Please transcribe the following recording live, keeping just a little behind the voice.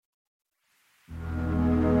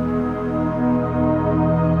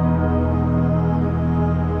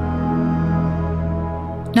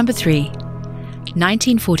Number 3.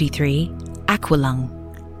 1943, Aqualung.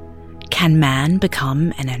 Can man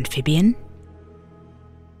become an amphibian?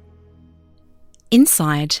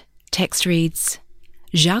 Inside, text reads,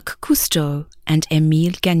 Jacques Cousteau and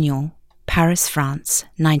Emile Gagnan, Paris, France,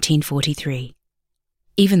 1943.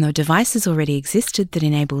 Even though devices already existed that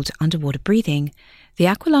enabled underwater breathing, the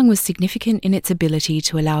aqualung was significant in its ability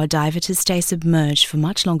to allow a diver to stay submerged for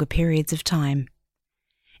much longer periods of time.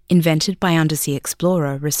 Invented by undersea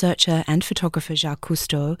explorer, researcher and photographer Jacques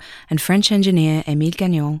Cousteau and French engineer Emile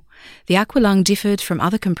Gagnan, the aqualung differed from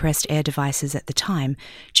other compressed air devices at the time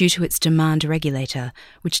due to its demand regulator,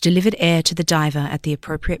 which delivered air to the diver at the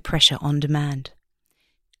appropriate pressure on demand.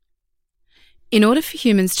 In order for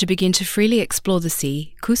humans to begin to freely explore the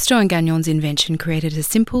sea, Cousteau and Gagnan's invention created a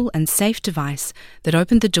simple and safe device that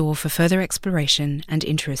opened the door for further exploration and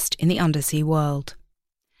interest in the undersea world.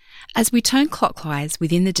 As we turn clockwise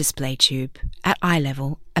within the display tube, at eye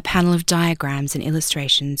level, a panel of diagrams and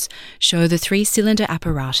illustrations show the 3-cylinder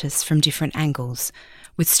apparatus from different angles,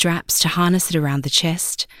 with straps to harness it around the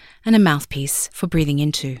chest and a mouthpiece for breathing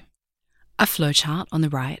into. A flowchart on the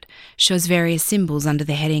right shows various symbols under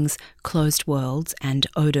the headings Closed Worlds and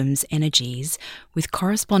Odum's Energese, with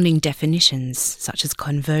corresponding definitions such as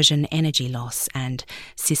conversion energy loss and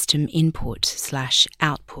system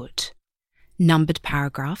input/output. Numbered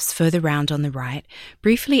paragraphs further round on the right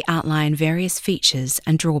briefly outline various features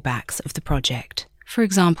and drawbacks of the project. For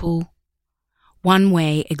example,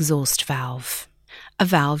 one-way exhaust valve, a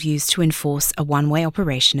valve used to enforce a one-way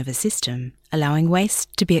operation of a system, allowing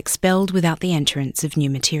waste to be expelled without the entrance of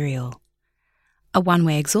new material. A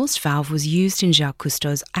one-way exhaust valve was used in Jacques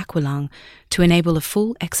Cousteau's aqualung to enable a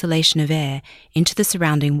full exhalation of air into the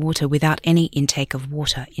surrounding water without any intake of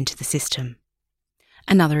water into the system.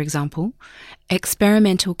 Another example,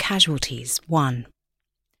 Experimental Casualties 1.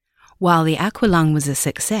 While the aqualung was a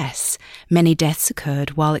success, many deaths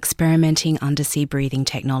occurred while experimenting undersea breathing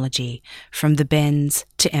technology, from the bends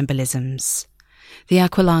to embolisms. The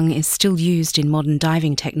aqualung is still used in modern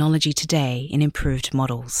diving technology today in improved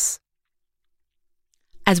models.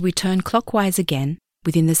 As we turn clockwise again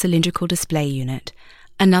within the cylindrical display unit,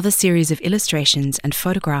 another series of illustrations and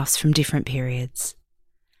photographs from different periods.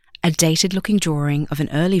 A dated-looking drawing of an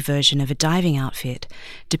early version of a diving outfit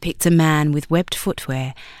depicts a man with webbed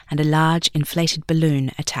footwear and a large inflated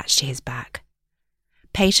balloon attached to his back.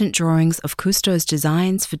 Patent drawings of Cousteau's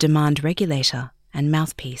designs for demand regulator and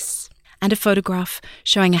mouthpiece, and a photograph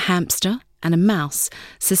showing a hamster and a mouse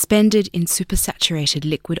suspended in supersaturated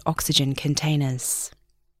liquid oxygen containers.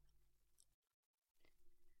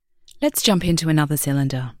 Let's jump into another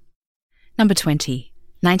cylinder. Number 20,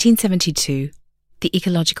 1972. The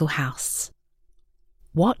Ecological House.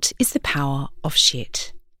 What is the power of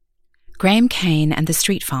shit? Graham Caine and the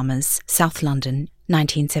Street Farmers, South London,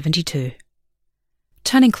 1972.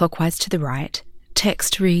 Turning clockwise to the right,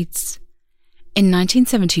 text reads, In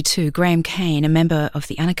 1972, Graham Caine, a member of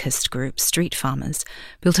the anarchist group Street Farmers,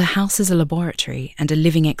 built a house as a laboratory and a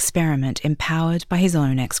living experiment empowered by his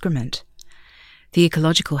own excrement. The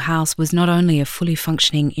Ecological House was not only a fully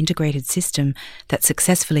functioning integrated system that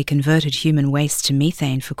successfully converted human waste to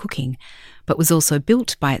methane for cooking, but was also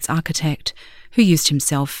built by its architect, who used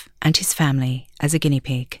himself and his family as a guinea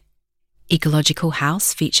pig. Ecological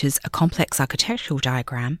House features a complex architectural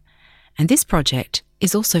diagram, and this project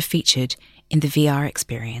is also featured in the VR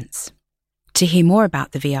experience. To hear more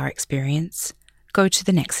about the VR experience, go to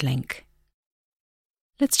the next link.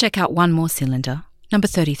 Let's check out one more cylinder, number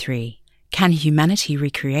 33. Can humanity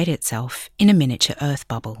recreate itself in a miniature Earth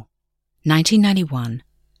bubble? 1991,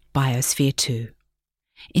 Biosphere 2.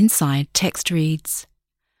 Inside, text reads,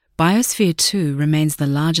 Biosphere 2 remains the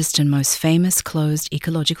largest and most famous closed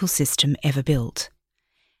ecological system ever built.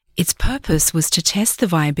 Its purpose was to test the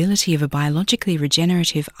viability of a biologically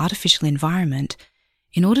regenerative artificial environment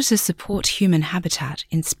in order to support human habitat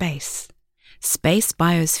in space. Space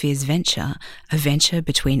Biospheres Venture, a venture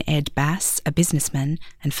between Ed Bass, a businessman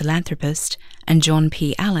and philanthropist, and John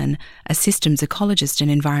P. Allen, a systems ecologist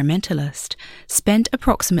and environmentalist, spent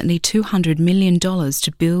approximately $200 million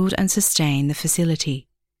to build and sustain the facility.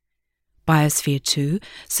 Biosphere 2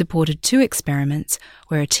 supported 2 experiments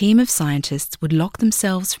where a team of scientists would lock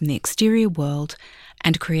themselves from the exterior world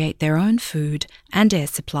and create their own food and air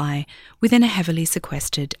supply within a heavily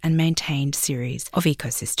sequestered and maintained series of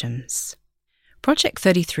ecosystems. Project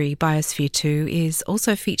 33 Biosphere 2 is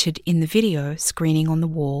also featured in the video screening on the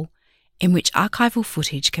wall, in which archival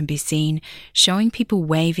footage can be seen showing people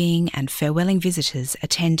waving and farewelling visitors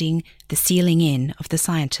attending the sealing in of the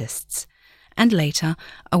scientists, and later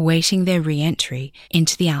awaiting their re-entry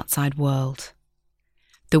into the outside world.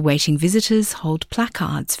 The waiting visitors hold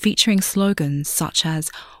placards featuring slogans such as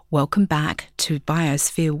 "Welcome back to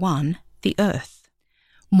Biosphere 1, the Earth."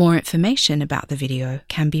 More information about the video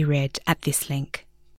can be read at this link.